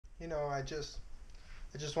you know, I just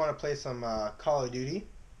want to play some Call of Duty.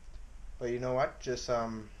 But you know what? Just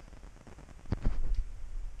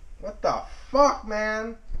what the fuck,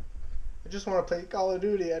 man? I just want to play Call of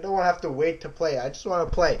Duty. I don't want to have to wait to play. I just want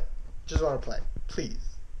to play. Just want to play. Please.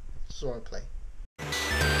 Just want to play.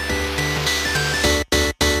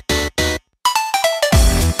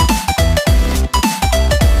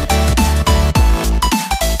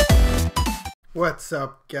 What's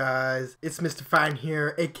up, guys? It's Mr. Fine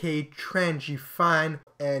here, aka Trangy Fine,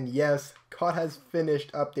 and yes, COD has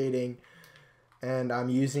finished updating, and I'm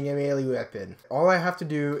using a melee weapon. All I have to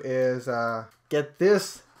do is get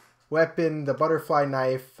this weapon, the butterfly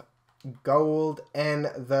knife, gold, and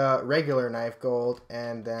the regular knife gold,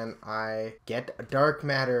 and then I get dark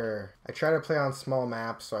matter. I try to play on small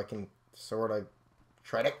maps so I can sort of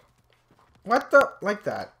try to... What the? Like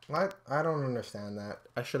that. What? I don't understand that.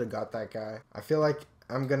 I should have got that guy. I feel like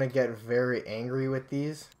I'm gonna get very angry with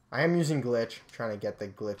these. I am using glitch. Trying to get the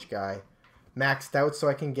glitch guy maxed out so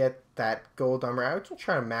I can get that gold armor. I can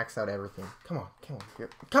try to max out everything. Come on. Come on. Here.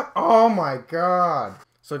 Come. Oh my god.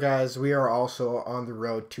 So guys, we are also on the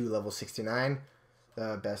road to level 69.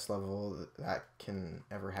 The best level that can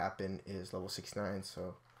ever happen is level 69.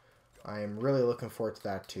 So I am really looking forward to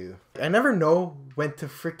that too. I never know when to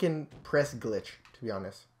freaking press glitch, to be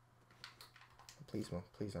honest. Please no,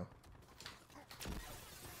 please no.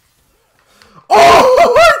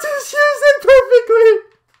 Oh, I just used it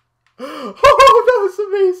perfectly! Oh, that was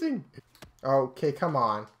amazing! Okay, come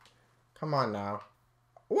on. Come on now.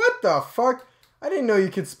 What the fuck? I didn't know you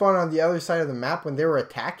could spawn on the other side of the map when they were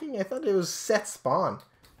attacking. I thought it was set spawn.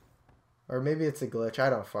 Or maybe it's a glitch. I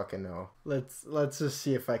don't fucking know. Let's just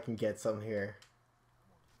see if I can get some here.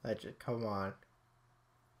 Legend, come on.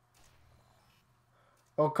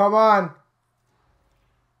 Oh, come on.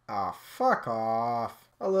 Ah, oh, fuck off.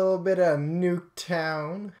 A little bit of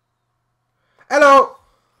Nuketown. Hello.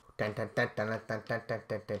 Dun, dun, dun, dun, dun, dun, dun,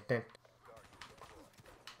 dun, dun, dun.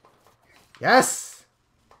 Yes.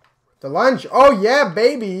 The lunge. Oh yeah,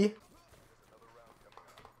 baby.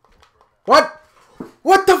 What?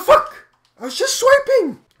 What the fuck? I was just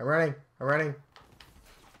swiping! I'm running. I'm running.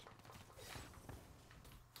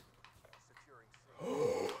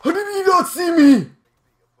 How did you not see me?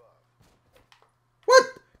 What?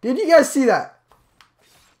 Did you guys see that?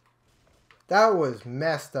 That was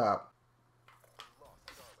messed up.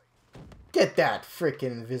 Get that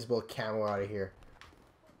freaking invisible camo out of here.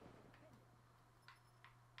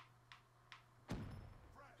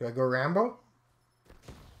 Do I go Rambo?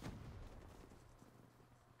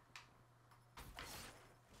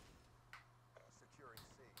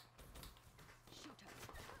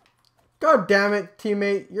 God damn it,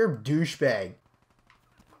 teammate. You're a douchebag.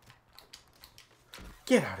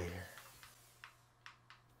 Get out of here.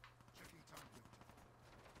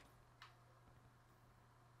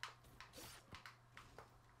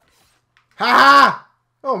 Ha!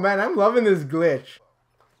 Oh man, I'm loving this glitch.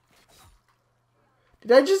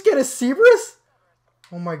 Did I just get a Cerberus?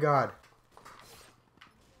 Oh my god.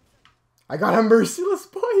 I got a Merciless,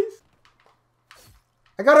 boys.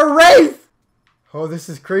 I got a Wraith. Oh, this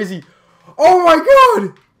is crazy. Oh my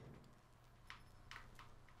god!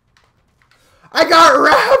 I got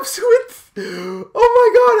wraps with... Oh my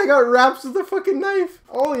god, I got wraps with the fucking knife.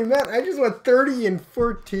 Holy man, I just went 30 and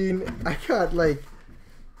 14. I got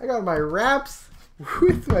my wraps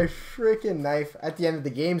with my freaking knife at the end of the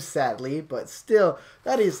game, sadly. But still,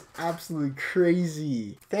 that is absolutely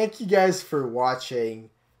crazy. Thank you guys for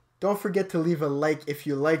watching. Don't forget to leave a like if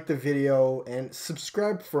you liked the video. And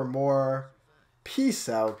subscribe for more. Peace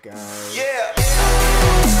out, guys. Yeah.